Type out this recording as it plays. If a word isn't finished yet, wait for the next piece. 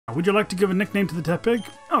Would you like to give a nickname to the Tepig?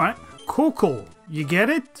 Alright. Coco. You get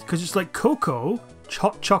it? Because it's like cocoa,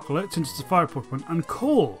 hot chocolate, since it's a fire Pokemon, and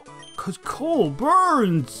coal. Because coal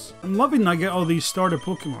burns! I'm loving that I get all these starter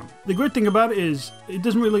Pokemon. The great thing about it is, it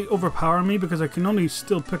doesn't really overpower me because I can only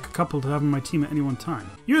still pick a couple to have in my team at any one time.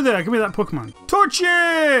 You there, give me that Pokemon.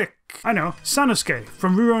 Torchic! I know, Sanosuke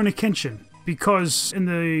from Rurouni Kenshin. Because in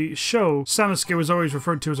the show, Sanosuke was always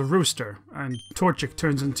referred to as a rooster, and Torchic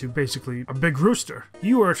turns into basically a big rooster.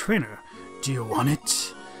 You are a trainer. Do you want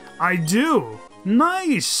it? I do!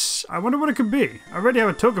 Nice! I wonder what it could be. I already have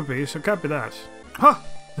a Togepi, so it can't be that. Ha!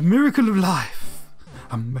 The miracle of life.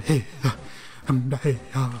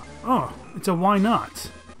 Oh, it's a why not.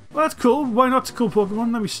 Well, that's cool. Why not's a cool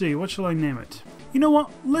Pokemon. Let me see. What shall I name it? You know what?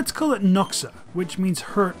 Let's call it Noxa, which means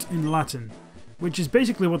hurt in Latin. Which is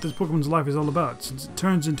basically what this Pokemon's life is all about, since it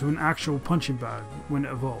turns into an actual punching bag when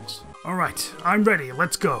it evolves. Alright, I'm ready.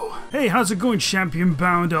 Let's go. Hey, how's it going, champion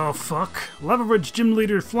bound? Oh, fuck. Level Ridge Gym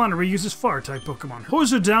Leader Flannery uses Fire-type Pokemon.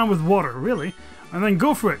 Hose her down with water, really? And then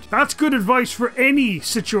go for it. That's good advice for any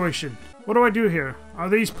situation. What do I do here? Are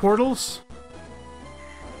these portals?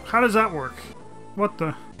 How does that work? What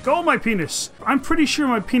the? Go, my penis! I'm pretty sure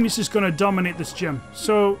my penis is going to dominate this gym.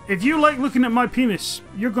 So, if you like looking at my penis,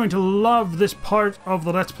 you're going to love this part of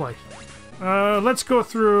the Let's Play. Let's go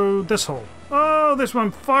through this hole. Oh, this one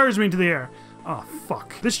fires me into the air. Oh,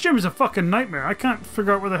 fuck. This gym is a fucking nightmare. I can't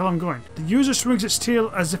figure out where the hell I'm going. The user swings its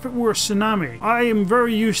tail as if it were a tsunami. I am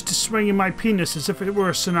very used to swinging my penis as if it were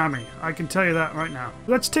a tsunami. I can tell you that right now.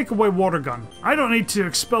 Let's take away water gun. I don't need to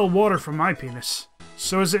expel water from my penis.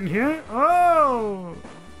 So is it in here? Oh!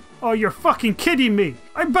 Oh, you're fucking kidding me.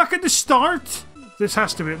 I'm back at the start. This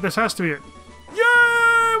has to be it. This has to be it.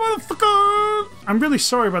 Yay, motherfucker! I'm really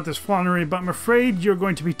sorry about this, Flannery, but I'm afraid you're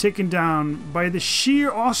going to be taken down by the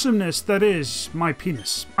sheer awesomeness that is my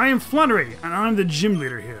penis. I am Flannery, and I'm the gym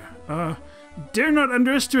leader here. Dare not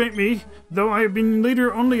underestimate me, though I have been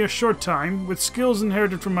leader only a short time. With skills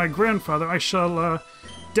inherited from my grandfather, I shall,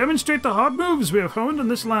 demonstrate the hard moves we have honed on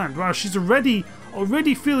this land. Wow, she's already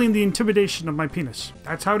feeling the intimidation of my penis.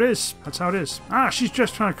 That's how it is. That's how it is. Ah, she's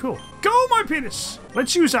just kind of cool. Go, my penis!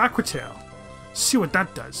 Let's use Aqua Tail. See what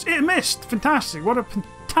that does. It missed! Fantastic. What a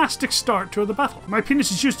fantastic start to the battle. My penis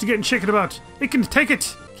is used to getting shaken about. It can take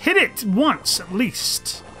it. Hit it once, at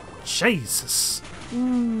least. Jesus.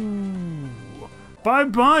 Ooh.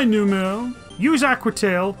 Bye-bye, Numel. Use Aqua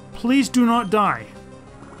Tail. Please do not die.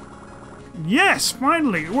 Yes!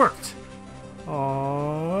 Finally, it worked.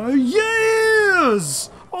 Oh, yes!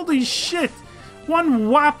 Holy shit! One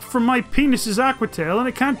whap from my penis's Aqua Tail and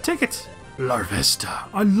it can't take it. Larvesta.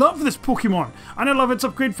 I love this Pokemon, and I love its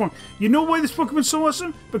upgrade form. You know why this Pokemon's so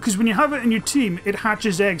awesome? Because when you have it in your team, it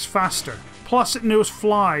hatches eggs faster. Plus, it knows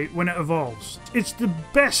Fly when it evolves. It's the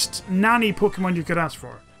best nanny Pokemon you could ask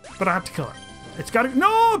for. But I have to kill it. It's gotta—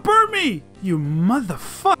 No! It burned me! You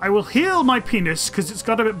motherfucker! I will heal my penis, because it's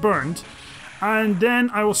got a bit burned, and then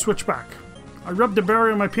I will switch back. I rubbed the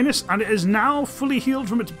berry on my penis, and it is now fully healed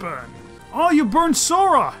from its burn. Oh, you burned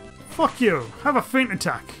Sora! Fuck you. Have a faint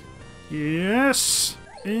attack. Yes,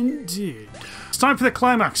 indeed. It's time for the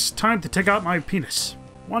climax. Time to take out my penis.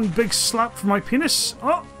 One big slap for my penis.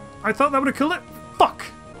 Oh, I thought that would have killed it. Fuck.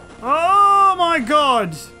 Oh my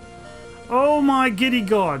god. Oh my giddy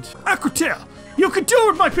god. Aqua Tail, you can do it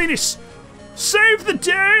with my penis. Save the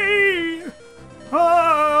day.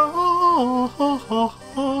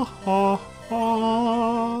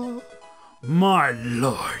 My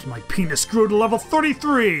lord, my penis grew to level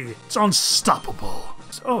 33. It's unstoppable.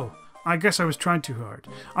 Oh. I guess I was trying too hard.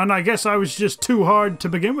 And I guess I was just too hard to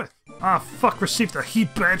begin with. Ah, fuck, received a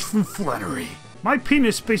heat badge from Flannery. My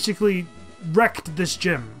penis basically wrecked this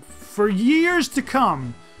gym. For years to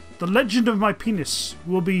come, the legend of my penis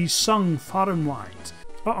will be sung far and wide.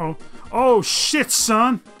 Uh-oh. Oh, shit,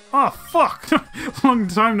 son. Oh, fuck. Long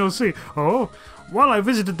time no see. Oh, while I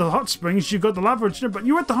visited the hot springs, you got the lava, but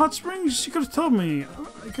you were at the hot springs? You could have told me.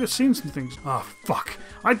 I could have seen some things. Oh, fuck.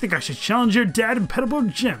 I think I should challenge your dad in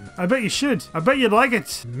Petalburg Gym. I bet you should. I bet you'd like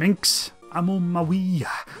it. Minx, I'm on my way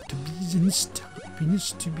to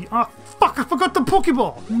penis to be. Oh, fuck, I forgot the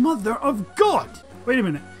Pokeball. Mother of God. Wait a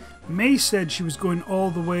minute. May said she was going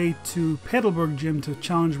all the way to Petalburg Gym to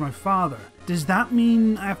challenge my father. Does that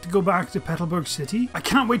mean I have to go back to Petalburg City? I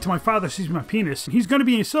can't wait till my father sees my penis. He's going to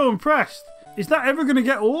be so impressed. Is that ever going to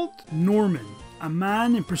get old? Norman, a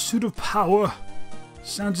man in pursuit of power.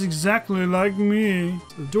 Sounds exactly like me.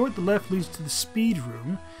 The door at the left leads to the speed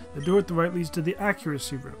room. The door at the right leads to the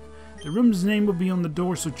accuracy room. The room's name will be on the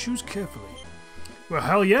door, so choose carefully. Well,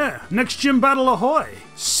 hell yeah. Next gym battle ahoy.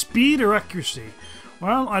 Speed or accuracy?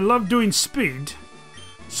 Well, I love doing speed,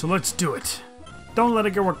 so let's do it. Don't let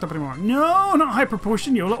it get worked up anymore. No, not hyper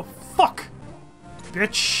potion, you little fuck.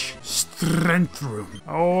 Bitch. Strength room.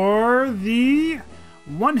 Or the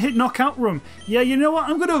one-hit knockout room. Yeah, you know what?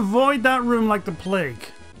 I'm gonna avoid that room like the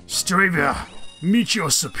plague. Stravia, meet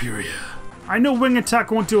your superior. I know wing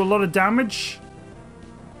attack won't do a lot of damage.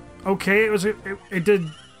 Okay,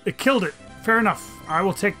 it killed it. Fair enough. I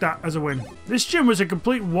will take that as a win. This gym was a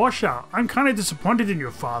complete washout. I'm kind of disappointed in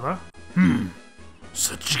your father.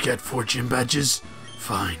 So did you get 4 gym badges?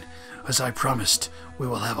 Fine. As I promised, we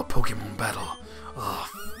will have a Pokemon battle. Oh,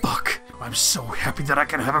 fuck. I'm so happy that I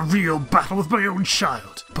can have a real battle with my own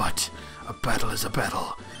child. But a battle is a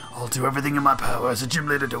battle. I'll do everything in my power as a gym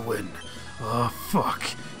leader to win. Oh, fuck.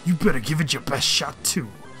 You better give it your best shot, too.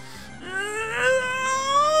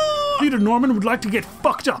 Leader Norman would like to get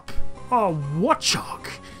fucked up. Oh, what chalk?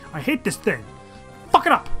 I hate this thing. Fuck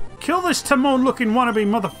it up. Kill this Timon-looking wannabe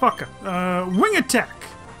motherfucker. Wing attack.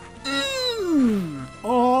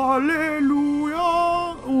 Hallelujah.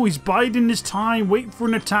 Oh, he's biding his time, waiting for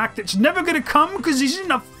an attack that's never gonna come because he's in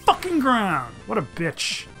the fucking ground. What a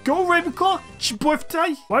bitch. Go, Ravenclaw. It's your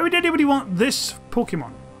birthday. Why would anybody want this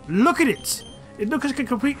Pokemon? Look at it. It looks like a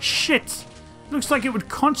complete shit. Looks like it would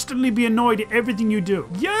constantly be annoyed at everything you do.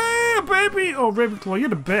 Yeah, baby! Oh, Ravenclaw, you're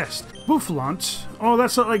the best. Bouffalant. Oh,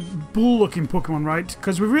 that's that, like, bull-looking Pokemon, right?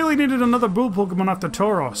 Because we really needed another bull Pokemon after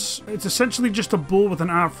Tauros. It's essentially just a bull with an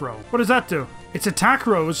afro. What does that do? It's attack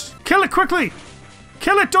rose. Kill it quickly!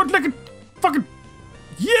 Kill it! Don't let it fucking...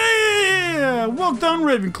 Yeah! Well done,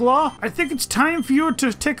 Ravenclaw. I think it's time for you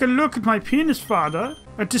to take a look at my penis, father.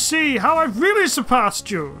 And to see how I've really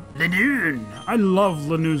surpassed you. Lanoon. I love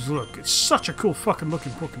Lanoo's look. It's such a cool fucking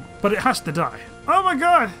looking Pokemon. But it has to die. Oh my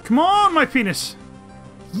god. Come on, my penis.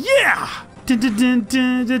 Yeah!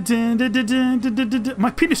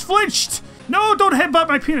 My penis flinched. No, don't headbutt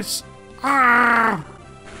my penis. Ah!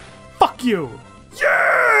 Fuck you.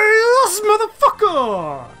 Yes,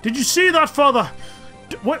 motherfucker! Did you see that, father?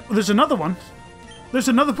 What? There's another one. There's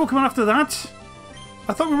another Pokemon after that?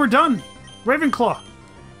 I thought we were done. Ravenclaw.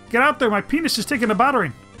 Get out there, my penis is taking a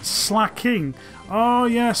battering. Slack King. Oh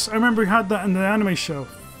yes, I remember we had that in the anime show.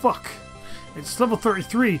 Fuck. It's level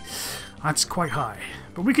 33. That's quite high.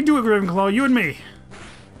 But we can do it, Ravenclaw, you and me.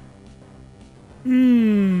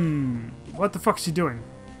 What the fuck's he doing?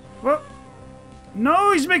 What?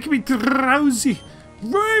 No, he's making me drowsy.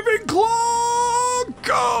 Ravenclaw,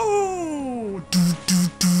 go!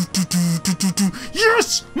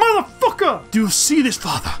 Yes, motherfucker! Do you see this,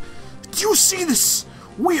 father? Do you see this?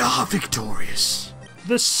 We are victorious.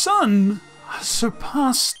 The son has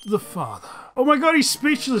surpassed the father. Oh my god, he's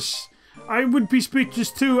speechless. I would be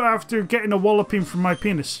speechless too after getting a walloping from my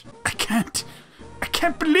penis. I can't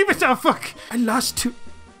believe it. Oh fuck. I lost to...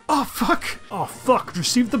 Oh fuck. Oh fuck.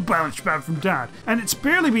 Received the bounce badge from dad. And it's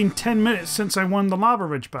barely been 10 minutes since I won the Lava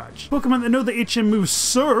Ridge badge. Pokemon that know the HM move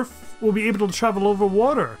Surf will be able to travel over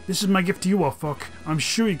water. This is my gift to you, oh fuck. I'm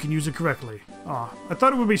sure you can use it correctly. Aw, I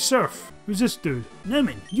thought it would be Surf. Who's this dude?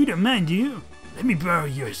 Norman, you don't mind, do you? Let me borrow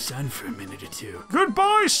your son for a minute or two.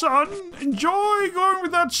 Goodbye, son. Enjoy going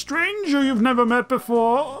with that stranger you've never met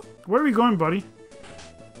before. Where are we going, buddy?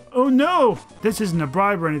 Oh no! This isn't a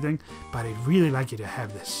bribe or anything, but I'd really like you to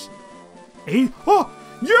have this. Eh? Oh!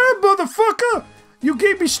 Yeah, motherfucker! You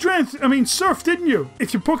gave me strength, surf, didn't you?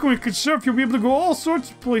 If your Pokemon could surf, you'll be able to go all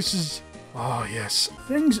sorts of places. Oh, yes.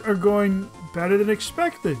 Things are going better than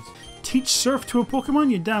expected. Teach surf to a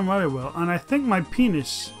Pokemon? You damn right I will. And I think my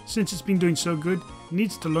penis, since it's been doing so good,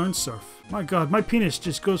 needs to learn surf. My god, my penis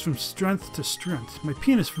just goes from strength to strength. My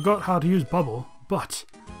penis forgot how to use bubble, but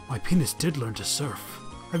my penis did learn to surf.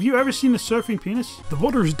 Have you ever seen a surfing penis? The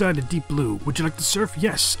water is dyed a deep blue. Would you like to surf?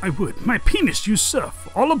 Yes, I would. My penis use surf.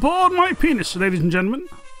 All aboard my penis, ladies and gentlemen.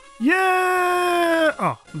 Yeah!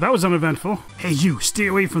 Oh, that was uneventful. Hey you, stay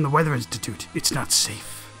away from the Weather Institute. It's not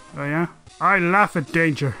safe. Oh yeah? I laugh at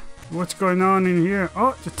danger. What's going on in here?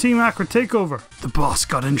 Oh, it's a Team Aqua takeover. The boss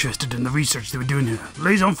got interested in the research they were doing here.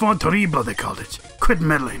 Les enfants terribles, they called it. Quit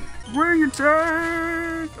meddling. Wing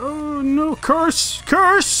attack! Oh no, curse!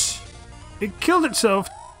 Curse! It killed itself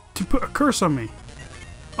to put a curse on me.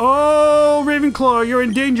 Oh, Ravenclaw, you're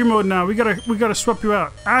in danger mode now. We gotta swap you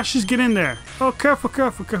out. Ashes, get in there. Oh, careful,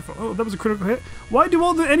 careful, careful. Oh, that was a critical hit. Why do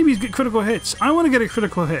all the enemies get critical hits? I want to get a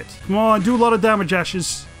critical hit. Come on, do a lot of damage,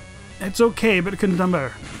 Ashes. It's okay, but it could have done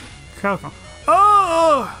better. Careful.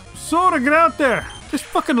 Oh! Sora, get out there! This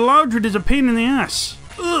fucking Loudred is a pain in the ass.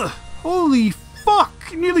 Ugh! Holy fuck!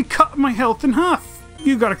 It nearly cut my health in half.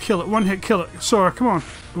 You gotta kill it. One hit, kill it. Sora, come on.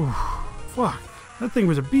 Ooh, fuck. That thing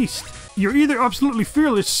was a beast. You're either absolutely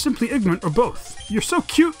fearless, simply ignorant, or both. You're so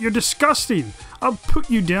cute, you're disgusting. I'll put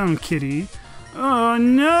you down, kitty. Oh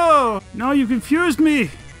no! No, you confused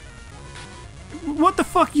me! What the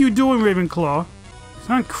fuck are you doing, Ravenclaw?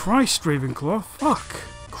 Thank Christ, Ravenclaw. Fuck.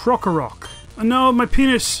 Crocorok. Oh no, my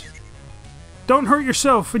penis! Don't hurt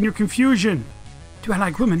yourself in your confusion. Do I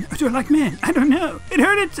like women or do I like men? I don't know. It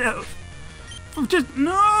hurt itself. Just,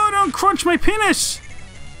 no, don't crunch my penis!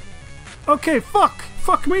 Okay, fuck.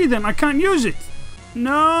 Fuck me then, I can't use it.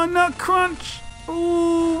 No, not crunch.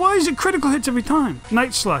 Oh, why is it critical hits every time?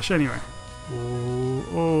 Night Slash, anyway.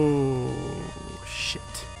 Oh, shit.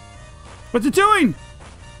 What's it doing?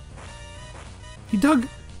 He dug...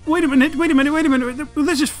 Wait a minute.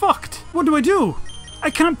 This is fucked. What do I do? I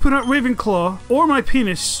can't put out Ravenclaw, or my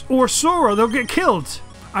penis, or Sora. They'll get killed.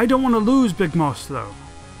 I don't want to lose Big Moss, though.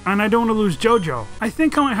 And I don't want to lose Jojo. I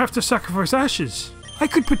think I might have to sacrifice Ashes. I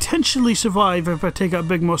could potentially survive if I take out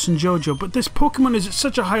Big Moss and Jojo, but this Pokemon is at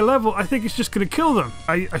such a high level, I think it's just going to kill them.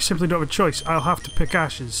 I simply don't have a choice. I'll have to pick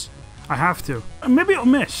Ashes. I have to. And maybe it'll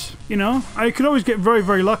miss, you know? I could always get very,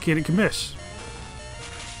 very lucky and it can miss.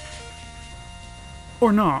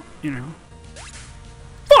 Or not, you know.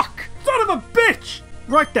 Fuck! Son of a bitch!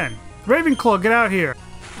 Right then. Ravenclaw, get out here.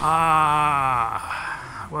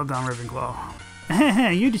 Ah. Well done, Ravenclaw.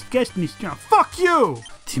 You're disgustingly strong. Fuck you!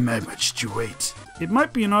 Team Magma, just you wait. It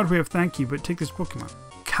might be an odd way of thank you, but take this Pokemon.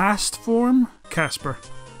 Cast form? Casper.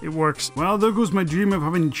 It works. Well, there goes my dream of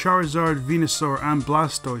having Charizard, Venusaur, and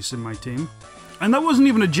Blastoise in my team. And that wasn't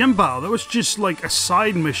even a gym battle. That was just like a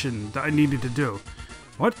side mission that I needed to do.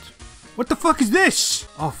 What? What the fuck is this?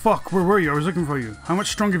 Oh fuck, where were you? I was looking for you. How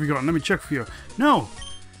much strong have you gotten? Let me check for you. No!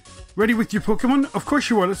 Ready with your Pokemon? Of course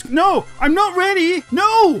you are. Let's... No! I'm not ready!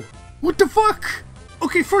 No! What the fuck?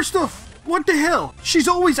 Okay, first off, what the hell? She's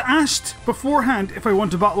always asked beforehand if I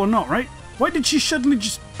want to battle or not, right? Why did she suddenly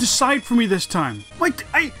just decide for me this time? My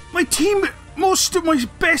team, most of my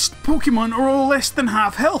best Pokemon are all less than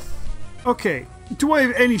half health. Okay, do I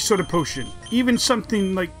have any sort of potion? Even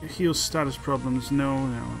something like heal status problems? No.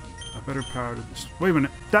 A better power to this. Wait a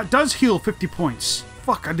minute. That does heal 50 points.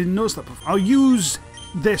 Fuck, I didn't notice that before. I'll use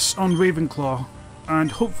this on Ravenclaw, and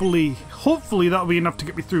hopefully that'll be enough to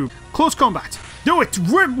get me through. Close combat. Do it!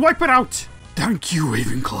 Wipe it out! Thank you,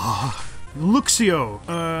 Ravenclaw. Luxio.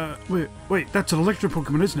 Wait, that's an electro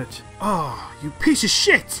Pokemon, isn't it? Oh, you piece of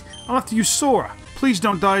shit! I'll have to use Sora. Please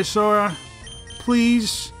don't die, Sora.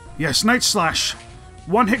 Please. Yes, Night Slash.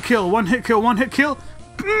 One hit kill. No,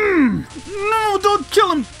 don't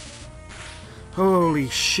kill him! Holy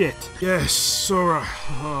shit. Yes, Sora.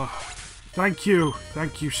 Oh, thank you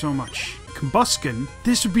so much. Combuskin?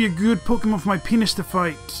 This would be a good Pokemon for my penis to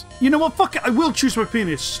fight. You know what? Fuck it. I will choose my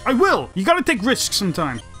penis. I will. You gotta take risks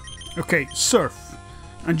sometimes. Okay, Surf.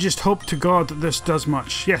 And just hope to God that this does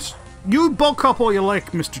much. Yes. You bulk up all you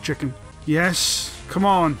like, Mr. Chicken. Yes. Come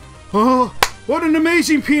on. Oh, what an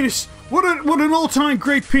amazing penis. What an all-time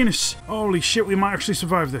great penis. Holy shit, we might actually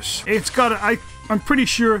survive this. It's gotta... I'm pretty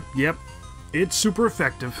sure... Yep. It's super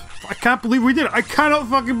effective. I can't believe we did it. I cannot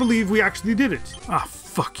fucking believe we actually did it. Ah,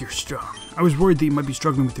 fuck, you're strong. I was worried that you might be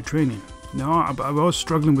struggling with your training. No, I was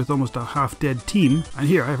struggling with almost a half-dead team. And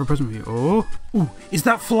here, I have a present for you. Oh. Ooh, is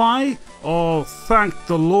that Fly? Oh, thank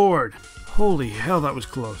the Lord. Holy hell, that was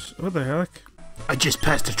close. What the heck? I just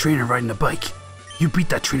passed a trainer riding a bike. You beat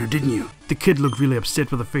that trainer, didn't you? The kid looked really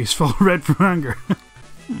upset with a face full red from anger.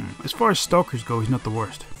 As far as stalkers go, he's not the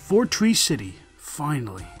worst. Four Tree City.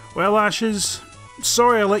 Finally. Well, Ashes,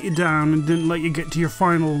 sorry I let you down and didn't let you get to your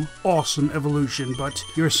final awesome evolution, but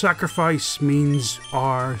your sacrifice means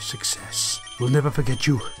our success. We'll never forget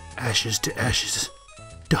you. Ashes to ashes.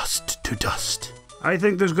 Dust to dust. I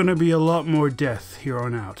think there's going to be a lot more death here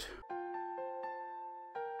on out.